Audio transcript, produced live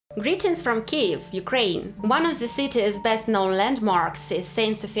Greetings from Kyiv, Ukraine. One of the city's best-known landmarks is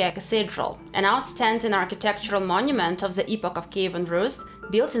St. Sophia Cathedral, an outstanding architectural monument of the epoch of Kievan Rus,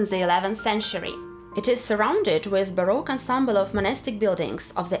 built in the 11th century. It is surrounded with Baroque ensemble of monastic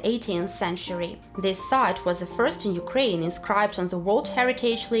buildings of the 18th century. This site was the first in Ukraine inscribed on the World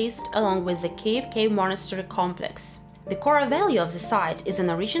Heritage List along with the Kyiv Cave Monastery complex. The core value of the site is an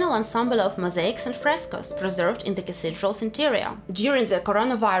original ensemble of mosaics and frescoes preserved in the cathedral's interior. During the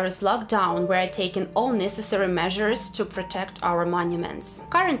coronavirus lockdown, we are taking all necessary measures to protect our monuments.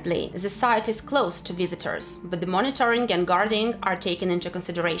 Currently, the site is closed to visitors, but the monitoring and guarding are taken into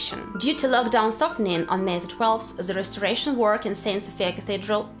consideration. Due to lockdown softening on May 12th, the restoration work in St. Sophia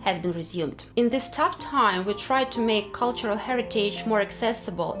Cathedral has been resumed. In this tough time, we tried to make cultural heritage more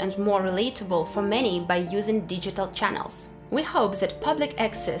accessible and more relatable for many by using digital channels. We hope that public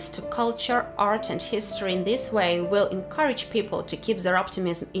access to culture, art and history in this way will encourage people to keep their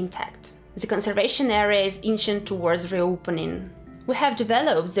optimism intact. The conservation area is inching towards reopening. We have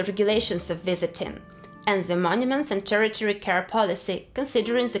developed the regulations of visiting and the monuments and territory care policy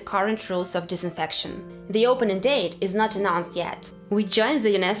considering the current rules of disinfection. The opening date is not announced yet. We join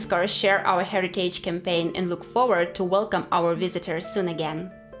the UNESCO Share Our Heritage campaign and look forward to welcome our visitors soon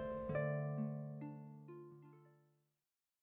again.